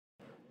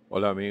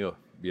Hola amigos,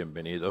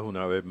 bienvenidos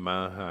una vez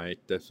más a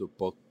su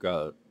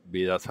podcast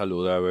Vida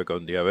Saludable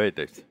con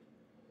Diabetes,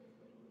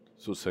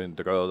 su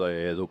centro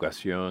de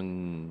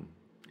educación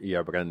y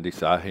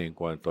aprendizaje en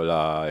cuanto a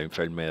la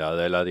enfermedad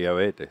de la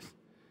diabetes.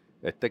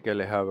 Este que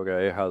les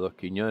habla es Dos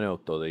Quiñones,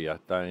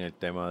 autodidacta en el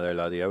tema de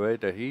la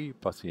diabetes y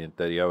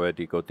paciente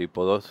diabético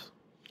tipo 2.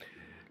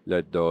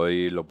 Les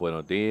doy los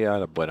buenos días,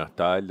 las buenas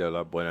tardes,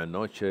 las buenas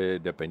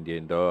noches,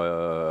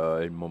 dependiendo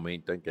el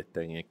momento en que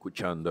estén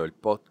escuchando el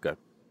podcast.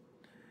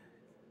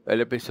 El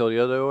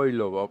episodio de hoy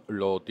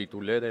lo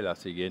titulé de la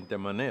siguiente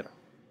manera: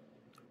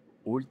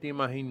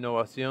 Últimas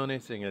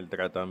innovaciones en el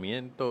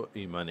tratamiento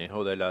y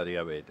manejo de la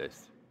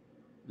diabetes.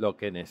 Lo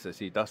que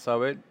necesitas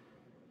saber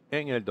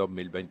en el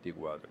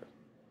 2024.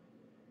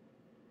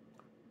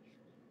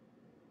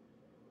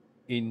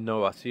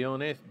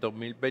 Innovaciones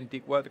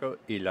 2024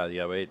 y la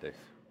diabetes.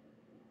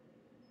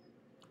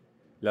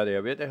 La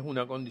diabetes es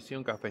una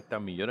condición que afecta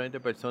a millones de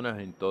personas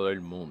en todo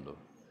el mundo.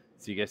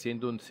 Sigue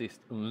siendo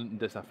un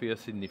desafío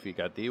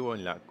significativo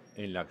en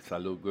la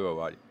salud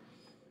global,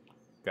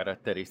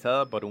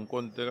 caracterizada por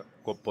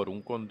por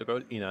un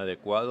control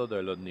inadecuado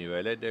de los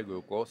niveles de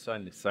glucosa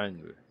en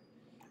sangre.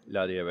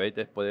 La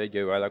diabetes puede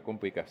llevar a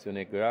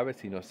complicaciones graves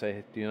si no se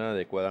gestiona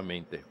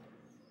adecuadamente.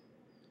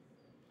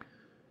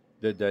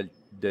 Desde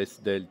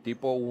el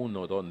tipo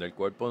 1, donde el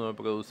cuerpo no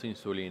produce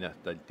insulina,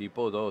 hasta el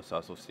tipo 2,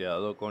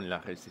 asociado con la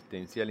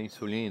resistencia a la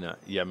insulina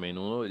y a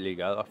menudo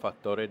ligado a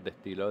factores de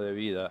estilo de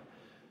vida,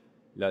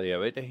 la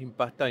diabetes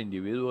impacta a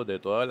individuos de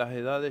todas las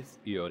edades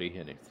y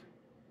orígenes.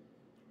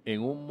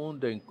 En un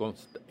mundo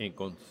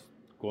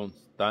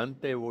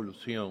constante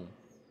evolución,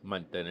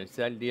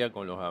 mantenerse al día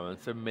con los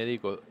avances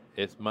médicos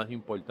es más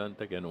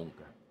importante que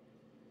nunca.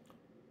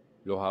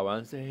 Los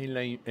avances en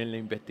la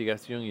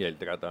investigación y el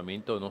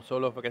tratamiento no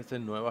solo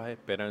ofrecen nuevas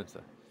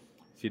esperanzas,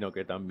 sino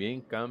que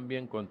también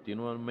cambian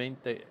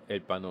continuamente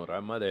el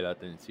panorama de la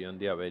atención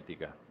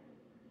diabética.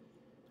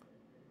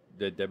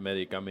 Desde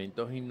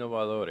medicamentos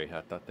innovadores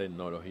hasta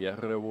tecnologías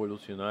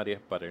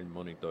revolucionarias para el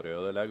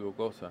monitoreo de la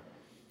glucosa,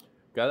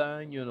 cada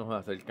año nos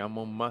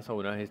acercamos más a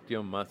una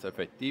gestión más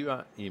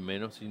efectiva y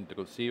menos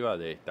intrusiva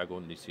de esta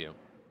condición.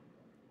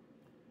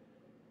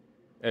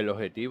 El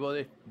objetivo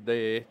de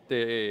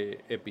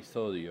este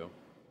episodio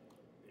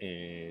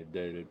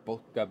del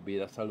podcast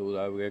Vida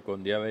Saludable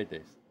con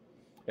Diabetes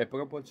es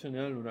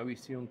proporcionar una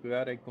visión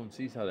clara y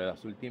concisa de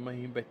las últimas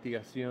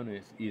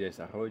investigaciones y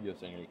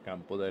desarrollos en el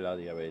campo de la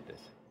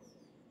diabetes.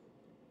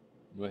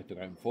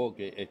 Nuestro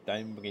enfoque está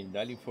en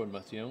brindar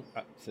información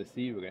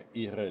accesible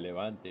y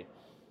relevante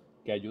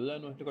que ayuda a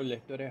nuestros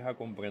lectores a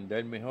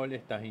comprender mejor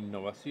estas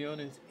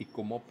innovaciones y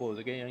cómo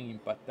podrían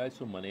impactar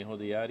su manejo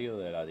diario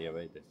de la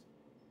diabetes.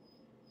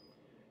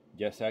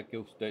 Ya sea que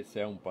usted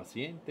sea un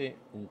paciente,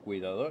 un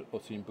cuidador o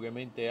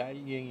simplemente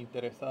alguien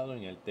interesado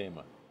en el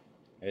tema,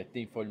 esta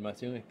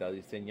información está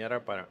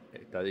diseñada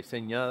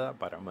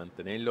para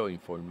mantenerlo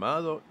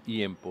informado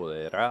y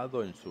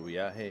empoderado en su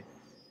viaje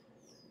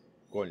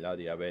con la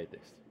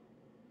diabetes.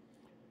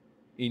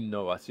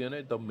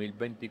 Innovaciones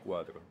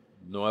 2024.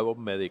 Nuevos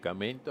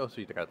medicamentos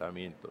y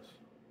tratamientos.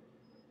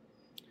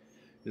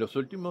 En los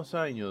últimos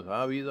años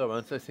ha habido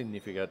avances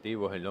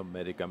significativos en los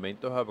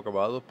medicamentos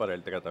aprobados para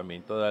el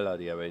tratamiento de la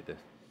diabetes.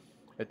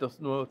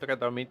 Estos nuevos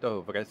tratamientos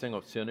ofrecen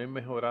opciones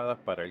mejoradas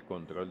para el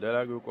control de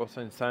la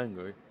glucosa en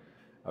sangre,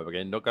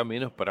 abriendo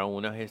caminos para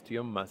una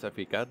gestión más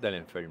eficaz de la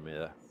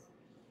enfermedad.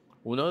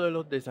 Uno de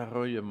los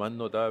desarrollos más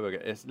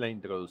notables es la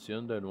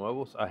introducción de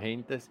nuevos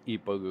agentes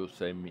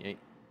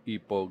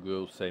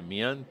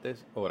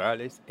hipoglucemiantes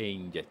orales e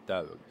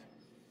inyectables.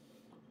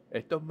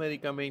 Estos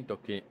medicamentos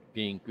que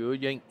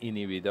incluyen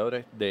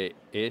inhibidores de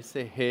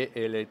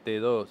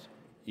SGLT2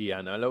 y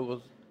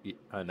análogos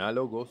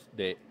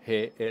de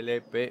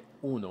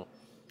GLP-1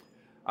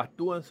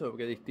 actúan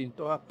sobre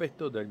distintos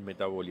aspectos del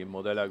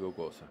metabolismo de la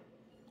glucosa.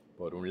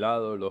 Por un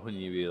lado, los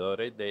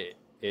inhibidores de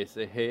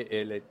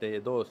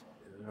SGLT2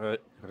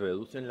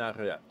 reducen la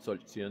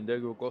reabsorción de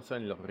glucosa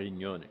en los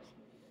riñones,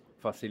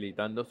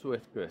 facilitando su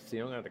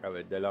excreción a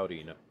través de la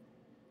orina.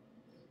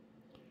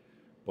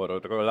 Por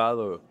otro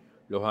lado,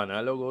 los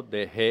análogos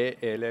de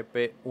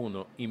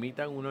GLP-1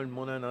 imitan una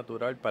hormona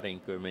natural para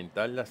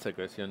incrementar la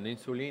secreción de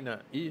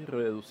insulina y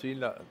reducir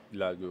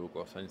la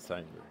glucosa en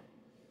sangre.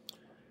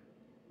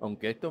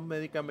 Aunque estos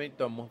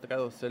medicamentos han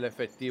mostrado ser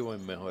efectivos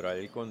en mejorar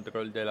el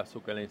control del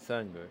azúcar en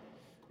sangre,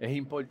 es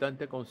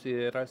importante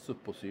considerar sus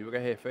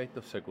posibles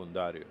efectos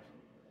secundarios.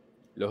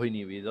 Los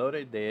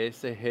inhibidores de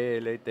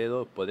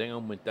SGLT2 pueden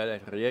aumentar el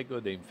riesgo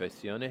de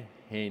infecciones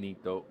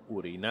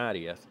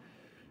genitourinarias,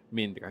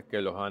 mientras que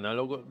los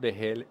análogos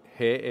de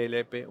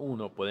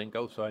GLP-1 pueden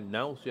causar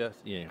náuseas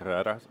y en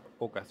raras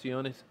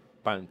ocasiones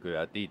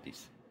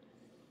pancreatitis.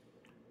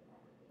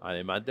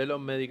 Además de los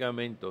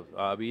medicamentos,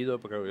 ha habido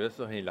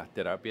progresos en las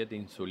terapias de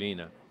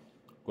insulina,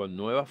 con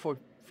nuevas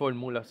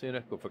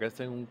formulaciones que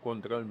ofrecen un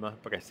control más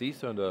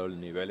preciso de los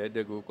niveles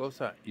de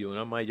glucosa y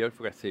una mayor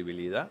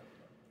flexibilidad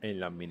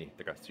en la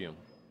administración.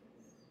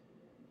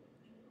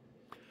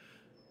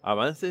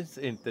 Avances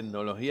en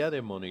tecnología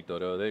de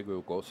monitoreo de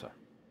glucosa.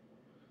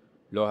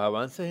 Los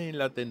avances en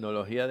la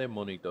tecnología de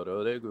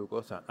monitoreo de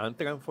glucosa han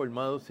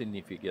transformado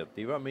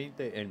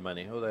significativamente el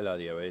manejo de la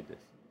diabetes.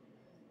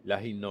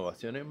 Las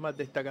innovaciones más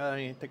destacadas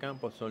en este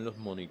campo son los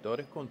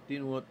monitores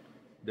continuos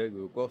de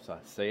glucosa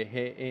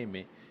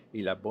CGM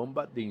y las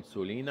bombas de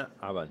insulina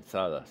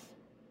avanzadas.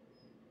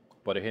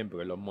 Por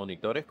ejemplo, los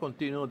monitores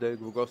continuos de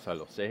glucosa,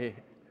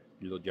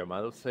 los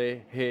llamados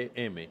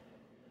CGM,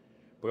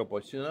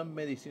 proporcionan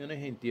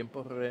mediciones en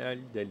tiempo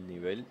real del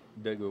nivel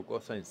de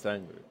glucosa en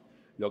sangre,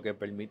 lo que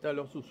permite a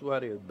los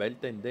usuarios ver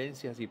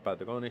tendencias y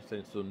patrones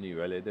en sus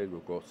niveles de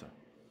glucosa.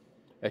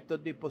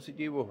 Estos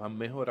dispositivos han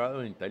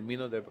mejorado en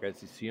términos de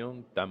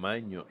precisión,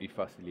 tamaño y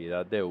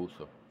facilidad de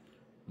uso.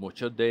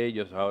 Muchos de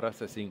ellos ahora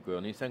se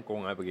sincronizan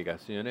con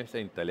aplicaciones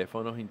en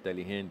teléfonos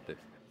inteligentes,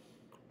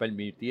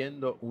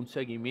 permitiendo un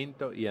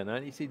seguimiento y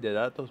análisis de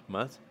datos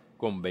más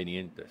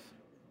convenientes.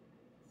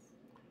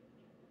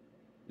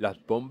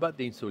 Las bombas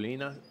de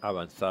insulina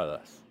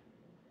avanzadas.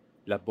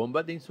 Las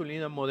bombas de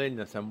insulina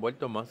modernas se han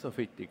vuelto más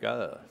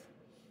sofisticadas,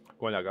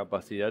 con la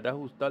capacidad de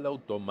ajustar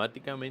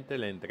automáticamente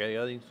la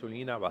entrega de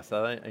insulina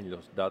basada en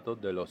los datos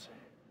de los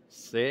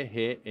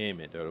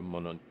CGM,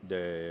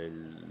 de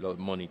los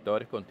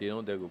monitores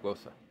continuos de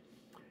glucosa.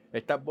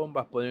 Estas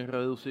bombas pueden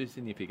reducir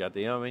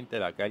significativamente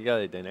la carga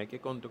de tener que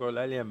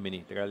controlar y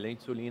administrar la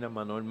insulina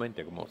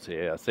manualmente, como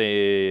se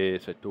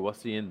estuvo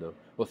haciendo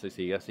o se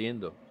sigue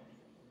haciendo,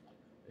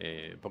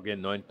 porque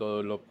no en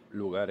todos los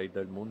lugares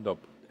del mundo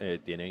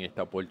tienen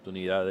esta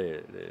oportunidad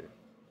de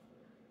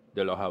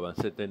los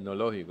avances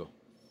tecnológicos,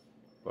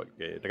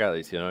 porque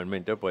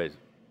tradicionalmente pues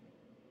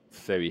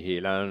se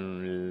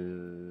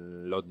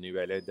vigilan los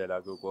niveles de la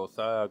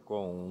glucosa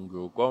con un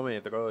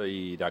glucómetro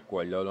y de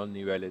acuerdo a los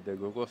niveles de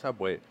glucosa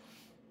pues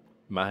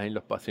más en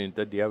los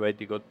pacientes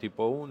diabéticos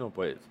tipo 1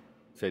 pues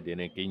se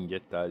tiene que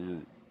inyectar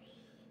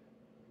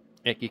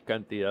X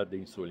cantidad de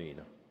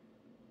insulina.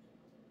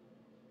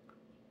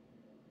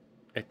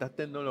 Estas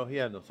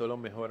tecnologías no solo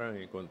mejoran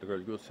el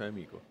control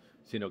glucémico,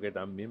 sino que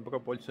también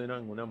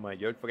proporcionan una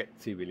mayor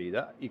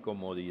flexibilidad y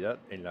comodidad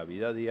en la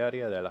vida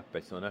diaria de las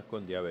personas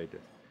con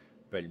diabetes.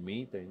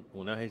 Permiten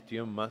una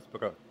gestión más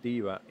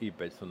proactiva y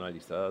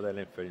personalizada de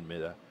la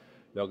enfermedad,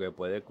 lo que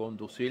puede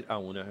conducir a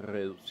una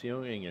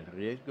reducción en el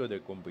riesgo de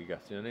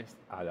complicaciones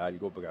a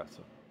largo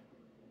plazo.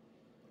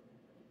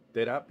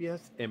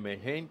 Terapias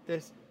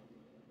emergentes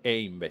e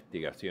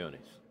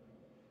investigaciones.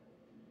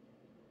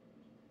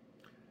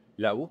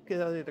 La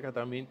búsqueda de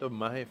tratamientos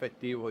más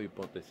efectivos y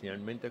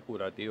potencialmente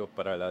curativos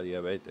para la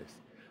diabetes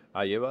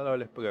ha llevado a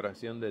la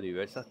exploración de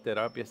diversas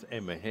terapias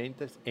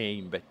emergentes e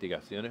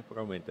investigaciones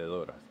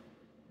prometedoras.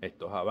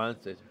 Estos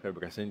avances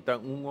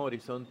representan un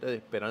horizonte de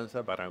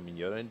esperanza para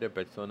millones de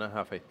personas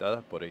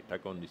afectadas por esta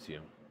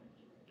condición.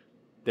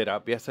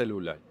 Terapia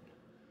celular.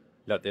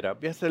 La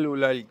terapia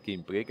celular, que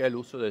implica el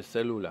uso de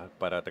células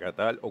para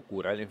tratar o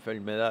curar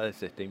enfermedades,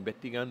 se está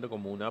investigando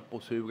como una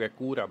posible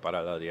cura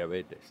para la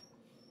diabetes.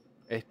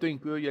 Esto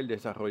incluye el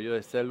desarrollo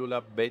de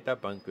células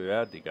beta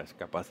pancreáticas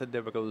capaces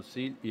de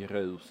producir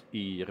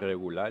y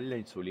regular la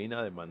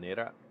insulina de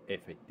manera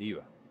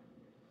efectiva.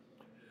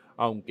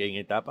 Aunque en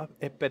etapas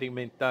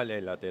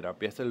experimentales la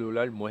terapia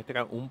celular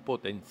muestra un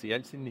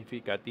potencial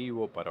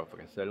significativo para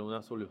ofrecer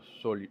una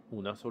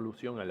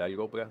solución a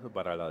largo plazo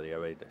para la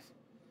diabetes.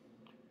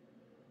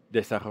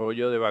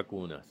 Desarrollo de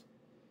vacunas.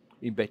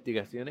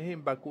 Investigaciones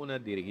en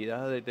vacunas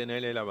dirigidas a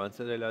detener el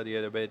avance de la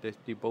diabetes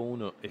tipo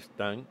 1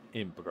 están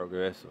en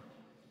progreso.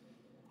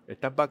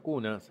 Estas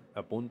vacunas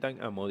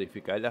apuntan a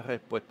modificar las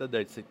respuestas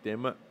del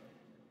sistema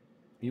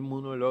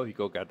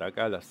inmunológico que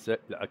ataca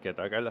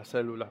las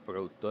células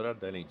productoras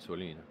de la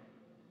insulina.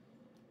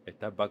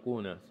 Estas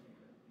vacunas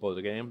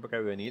podrían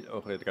prevenir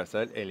o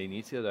retrasar el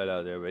inicio de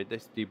la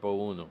diabetes tipo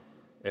 1,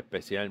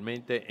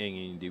 especialmente en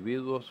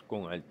individuos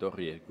con alto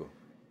riesgo.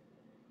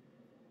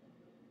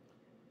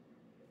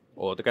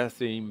 Otras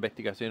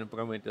investigaciones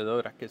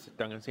prometedoras que se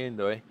están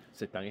haciendo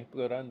se están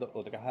explorando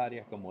otras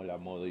áreas como la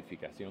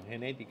modificación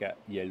genética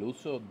y el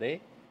uso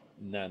de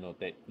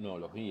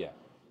nanotecnología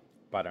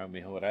para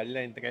mejorar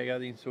la entrega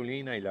de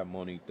insulina y la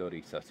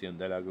monitorización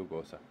de la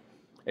glucosa.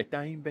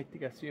 Estas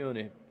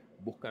investigaciones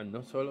buscan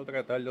no solo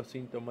tratar los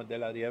síntomas de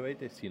la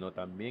diabetes, sino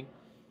también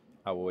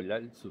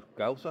abordar sus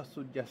causas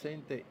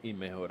subyacentes y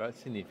mejorar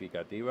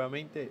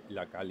significativamente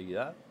la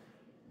calidad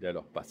de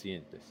los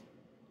pacientes.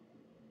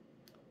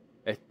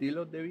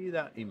 Estilos de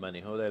vida y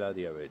manejo de la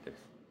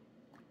diabetes.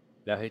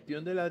 La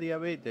gestión de la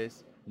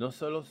diabetes no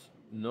solo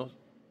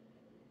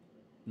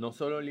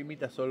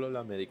limita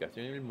la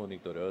medicación y el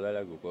monitoreo de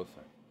la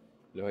glucosa.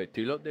 Los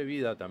estilos de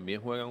vida también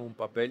juegan un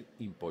papel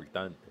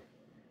importante.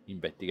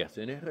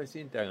 Investigaciones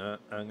recientes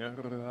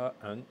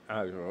han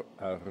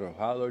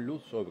arrojado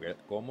luz sobre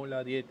cómo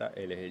la dieta,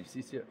 el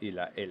ejercicio y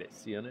las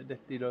elecciones de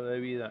estilo de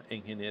vida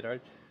en general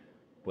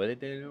puede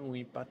tener un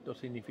impacto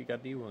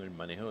significativo en el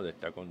manejo de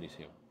esta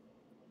condición.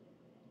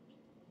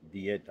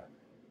 Dieta.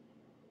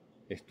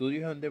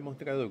 Estudios han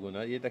demostrado que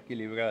una dieta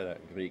equilibrada,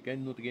 rica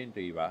en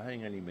nutrientes y baja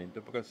en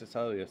alimentos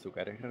procesados y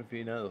azúcares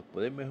refinados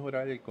puede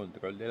mejorar el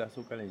control del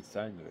azúcar en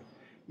sangre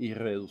y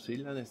reducir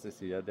la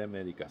necesidad de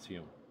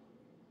medicación.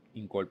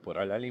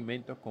 Incorporar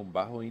alimentos con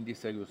bajo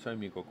índice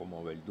glucémico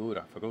como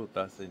verduras,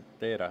 frutas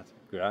enteras,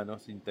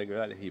 granos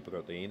integrales y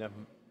proteínas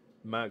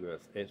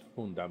magras es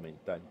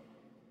fundamental.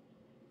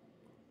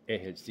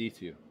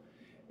 Ejercicio.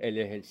 El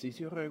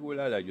ejercicio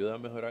regular ayuda a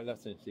mejorar la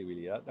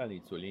sensibilidad a la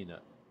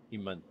insulina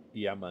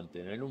y a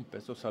mantener un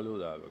peso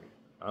saludable,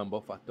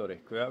 ambos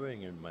factores clave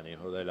en el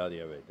manejo de la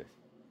diabetes.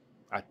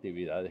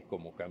 Actividades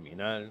como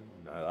caminar,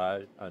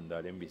 nadar,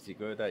 andar en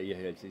bicicleta y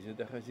ejercicios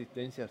de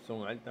resistencia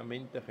son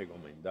altamente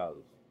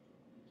recomendados.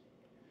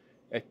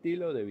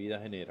 Estilo de vida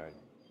general.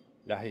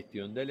 La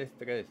gestión del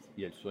estrés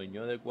y el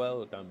sueño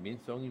adecuado también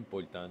son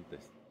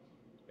importantes.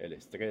 El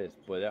estrés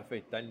puede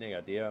afectar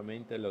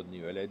negativamente los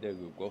niveles de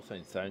glucosa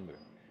en sangre,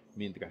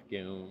 mientras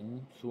que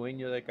un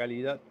sueño de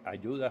calidad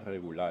ayuda a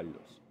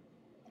regularlos.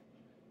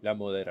 La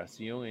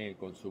moderación en el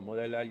consumo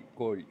del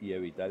alcohol y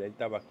evitar el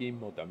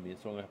tabaquismo también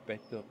son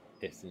aspectos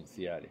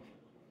esenciales.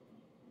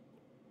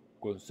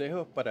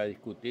 Consejos para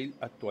discutir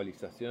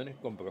actualizaciones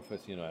con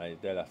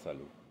profesionales de la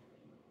salud.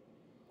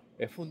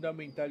 Es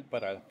fundamental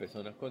para las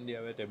personas con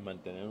diabetes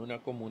mantener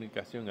una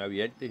comunicación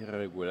abierta y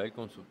regular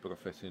con sus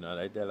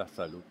profesionales de la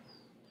salud,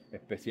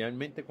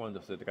 especialmente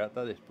cuando se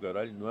trata de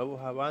explorar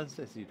nuevos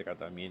avances y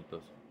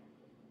tratamientos.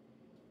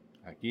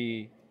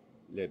 Aquí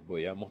les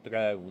voy a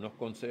mostrar algunos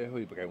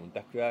consejos y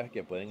preguntas claves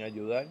que pueden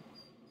ayudar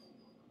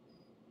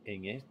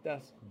en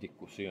estas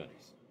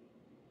discusiones.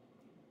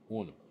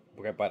 1.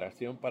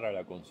 Preparación para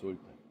la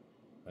consulta.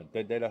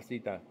 Antes de la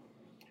cita,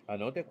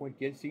 anote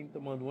cualquier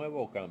síntoma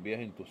nuevo o cambios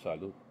en tu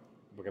salud.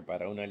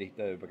 Prepara una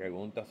lista de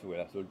preguntas sobre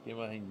las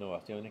últimas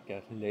innovaciones que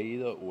has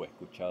leído o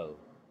escuchado.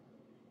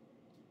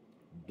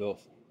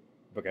 2.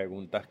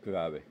 Preguntas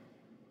clave.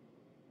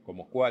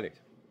 ¿Cómo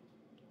cuáles?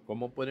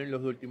 ¿Cómo pueden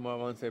los últimos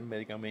avances en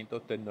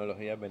medicamentos,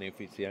 tecnologías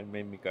beneficiarme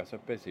en mi caso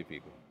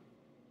específico?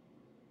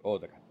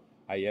 Otra.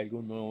 ¿Hay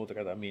algún nuevo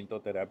tratamiento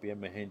o terapia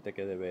emergente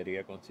que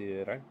debería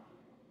considerar?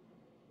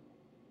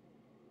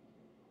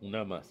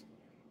 Una más.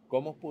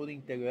 ¿Cómo puedo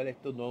integrar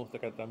estos nuevos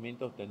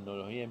tratamientos o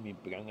tecnologías en mi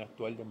plan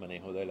actual de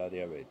manejo de la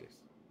diabetes?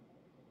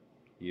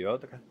 Y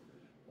otra.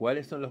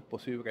 ¿Cuáles son los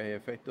posibles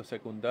efectos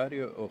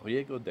secundarios o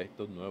riesgos de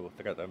estos nuevos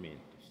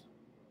tratamientos?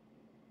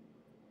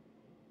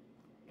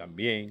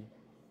 También,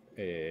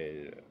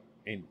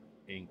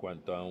 en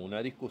cuanto a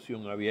una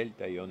discusión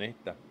abierta y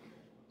honesta,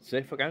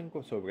 sé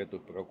franco sobre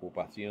tus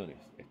preocupaciones,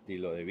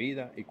 estilo de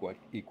vida y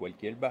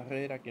cualquier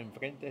barrera que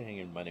enfrentes en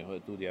el manejo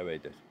de tu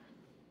diabetes.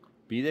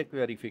 Pide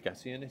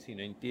clarificaciones si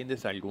no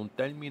entiendes algún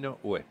término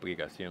o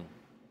explicación.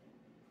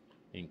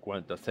 En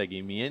cuanto a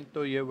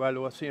seguimiento y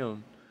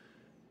evaluación,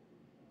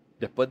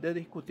 después de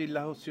discutir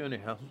las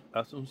opciones,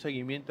 haz un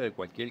seguimiento de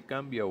cualquier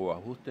cambio o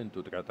ajuste en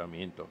tu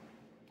tratamiento.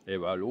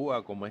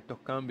 Evalúa cómo estos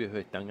cambios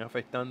están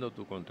afectando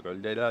tu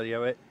control de la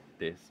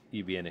diabetes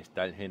y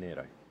bienestar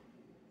general.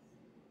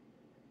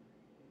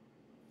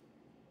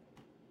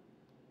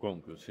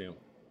 Conclusión.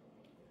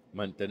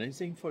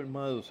 Mantenerse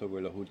informado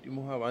sobre los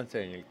últimos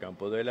avances en el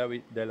campo de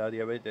la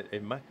diabetes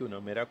es más que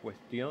una mera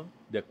cuestión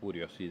de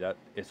curiosidad.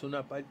 Es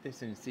una parte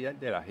esencial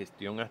de la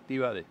gestión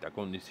activa de esta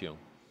condición.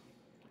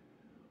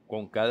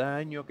 Con cada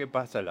año que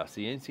pasa, la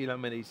ciencia y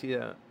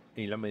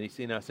la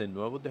medicina hacen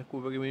nuevos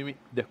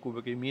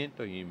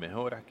descubrimientos y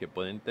mejoras que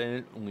pueden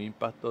tener un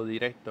impacto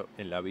directo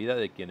en la vida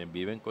de quienes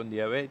viven con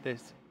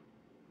diabetes,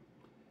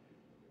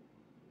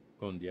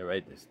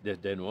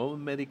 desde nuevos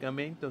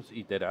medicamentos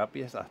y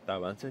terapias hasta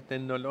avances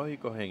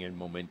tecnológicos en el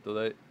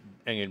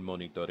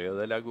monitoreo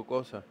de la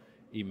glucosa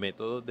y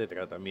métodos de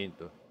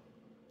tratamiento.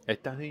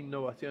 Estas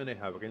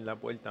innovaciones abren la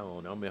puerta a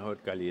una mejor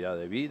calidad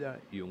de vida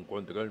y un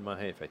control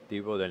más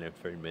efectivo de la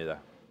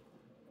enfermedad.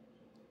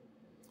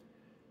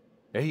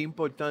 Es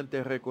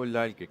importante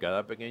recordar que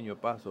cada pequeño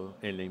paso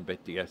en la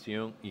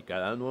investigación y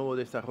cada nuevo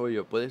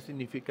desarrollo puede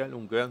significar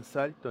un gran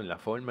salto en la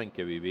forma en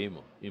que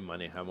vivimos y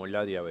manejamos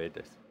la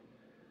diabetes.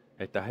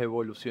 Estas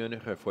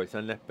evoluciones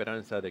refuerzan la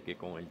esperanza de que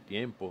con el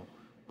tiempo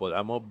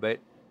podamos ver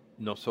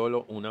no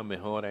solo una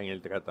mejora en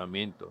el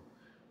tratamiento,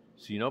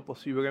 sino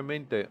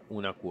posiblemente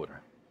una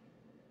cura.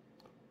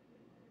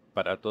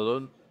 Para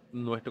todos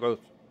nuestros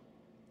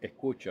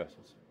escuchas,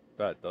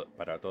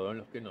 para todos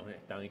los que nos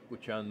están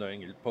escuchando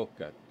en el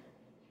podcast,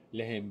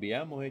 les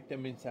enviamos este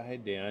mensaje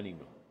de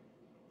ánimo.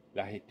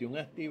 La gestión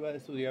activa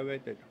de su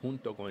diabetes,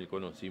 junto con el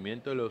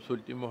conocimiento de los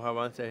últimos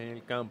avances en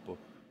el campo,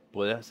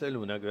 puede hacer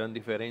una gran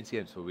diferencia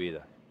en su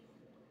vida.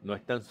 No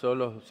están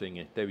solos en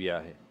este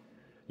viaje.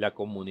 La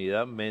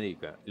comunidad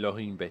médica,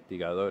 los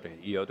investigadores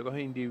y otros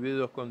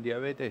individuos con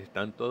diabetes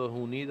están todos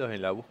unidos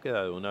en la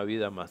búsqueda de una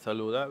vida más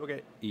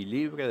saludable y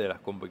libre de las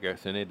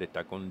complicaciones de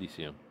esta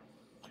condición.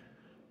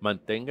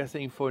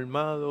 Manténgase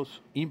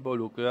informados,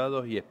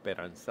 involucrados y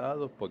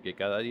esperanzados porque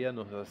cada día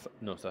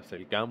nos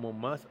acercamos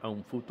más a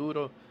un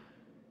futuro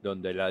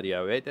donde la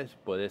diabetes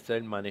puede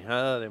ser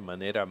manejada de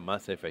manera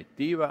más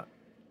efectiva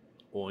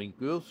o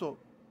incluso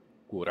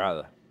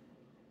curada.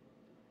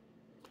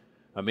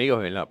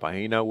 Amigos, en la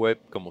página web,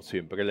 como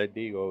siempre les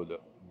digo,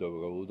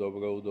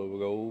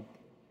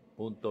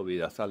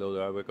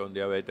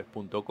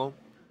 www.vidasaludablecondiabetes.com,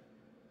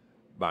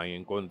 van a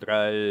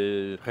encontrar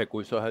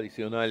recursos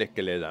adicionales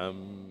que le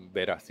dan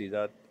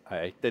veracidad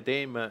a este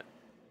tema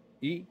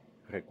y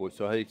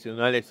recursos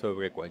adicionales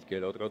sobre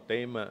cualquier otro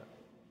tema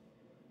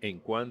en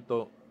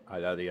cuanto a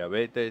la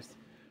diabetes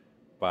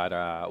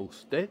para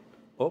usted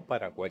o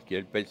para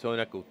cualquier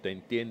persona que usted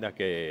entienda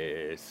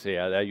que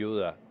sea de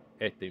ayuda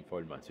esta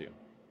información.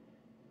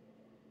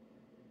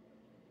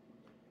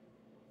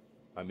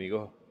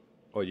 Amigos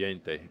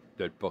oyentes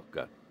del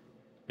podcast,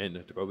 en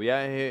nuestro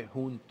viaje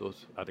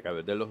juntos a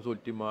través de los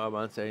últimos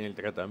avances en el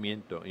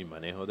tratamiento y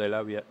manejo de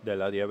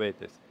la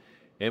diabetes,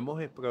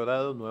 hemos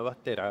explorado nuevas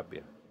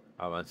terapias,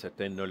 avances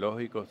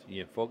tecnológicos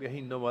y enfoques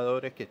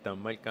innovadores que están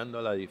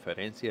marcando la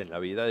diferencia en la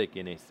vida de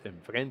quienes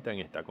enfrentan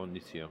esta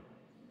condición.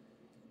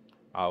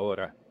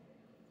 Ahora,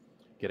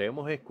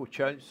 queremos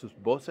escuchar sus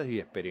voces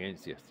y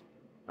experiencias.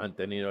 ¿Han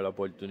tenido la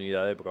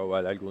oportunidad de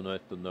probar alguno de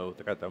estos nuevos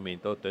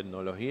tratamientos o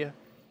tecnologías?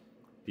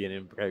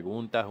 ¿Tienen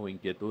preguntas o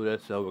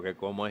inquietudes sobre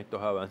cómo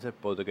estos avances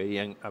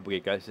podrían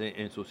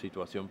aplicarse en su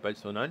situación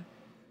personal?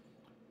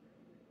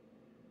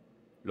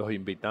 Los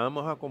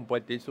invitamos a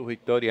compartir sus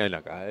historias en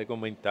la caja de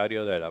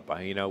comentarios de la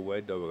página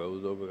web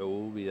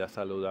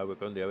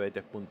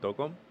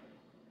www.vidasaludablecondiabetes.com,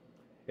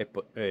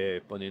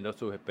 exponiendo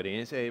sus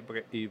experiencias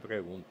y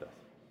preguntas.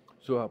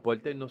 Sus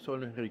aportes no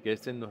solo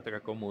enriquecen nuestra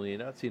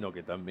comunidad, sino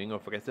que también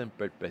ofrecen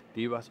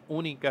perspectivas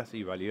únicas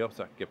y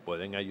valiosas que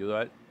pueden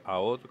ayudar a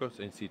otros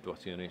en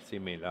situaciones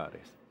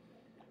similares.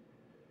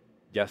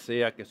 Ya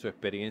sea que su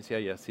experiencia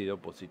haya sido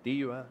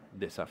positiva,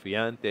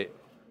 desafiante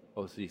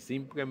o si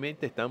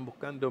simplemente están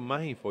buscando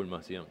más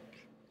información.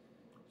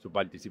 Su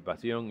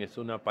participación es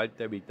una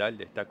parte vital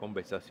de esta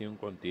conversación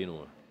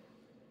continua.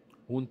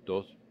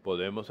 Juntos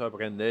podemos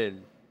aprender,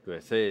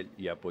 crecer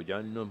y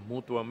apoyarnos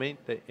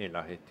mutuamente en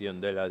la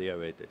gestión de la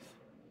diabetes.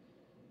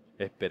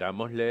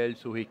 Esperamos leer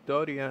sus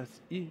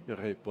historias y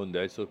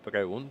responder sus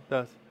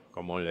preguntas,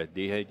 como les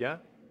dije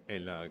ya,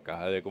 en la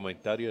caja de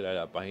comentarios de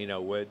la página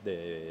web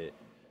de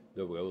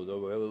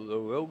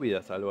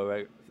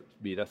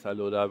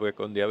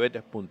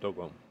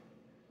www.vidasaludablecondiabetes.com.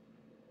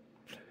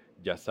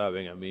 Ya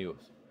saben,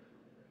 amigos,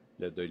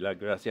 les doy las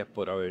gracias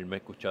por haberme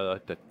escuchado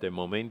hasta este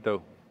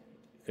momento.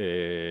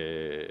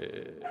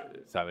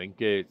 Saben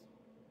que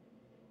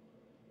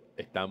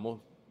estamos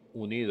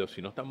unidos.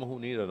 Si no estamos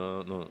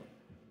unidos, no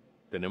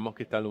tenemos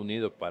que estar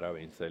unidos para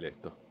vencer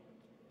esto,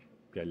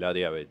 que es la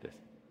diabetes.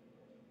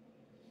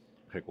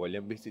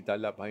 Recuerden visitar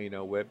la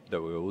página web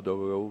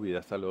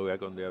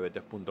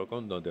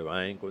www.vidasaludablecondiabetes.com, donde van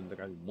a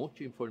encontrar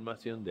mucha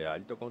información de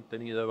alto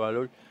contenido de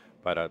valor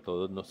para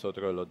todos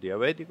nosotros los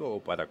diabéticos o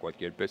para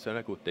cualquier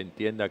persona que usted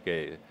entienda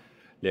que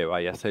le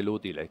vaya a ser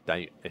útil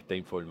esta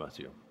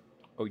información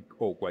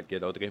o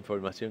cualquier otra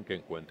información que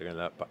encuentre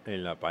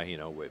en la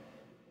página web.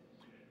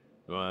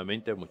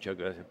 Nuevamente, muchas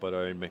gracias por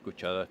haberme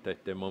escuchado hasta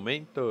este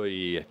momento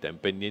y estén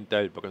pendientes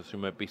del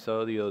próximo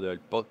episodio del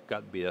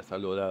podcast Vida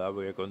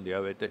Saludable con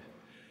Diabetes,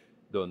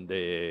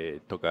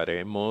 donde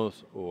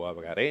tocaremos o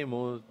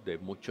hablaremos de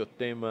muchos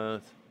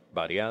temas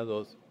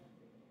variados,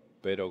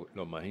 pero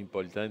lo más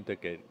importante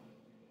que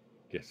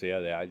sea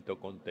de alto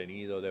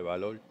contenido de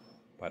valor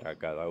para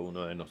cada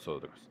uno de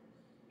nosotros.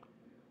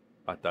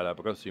 Hasta la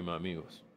próxima, amigos.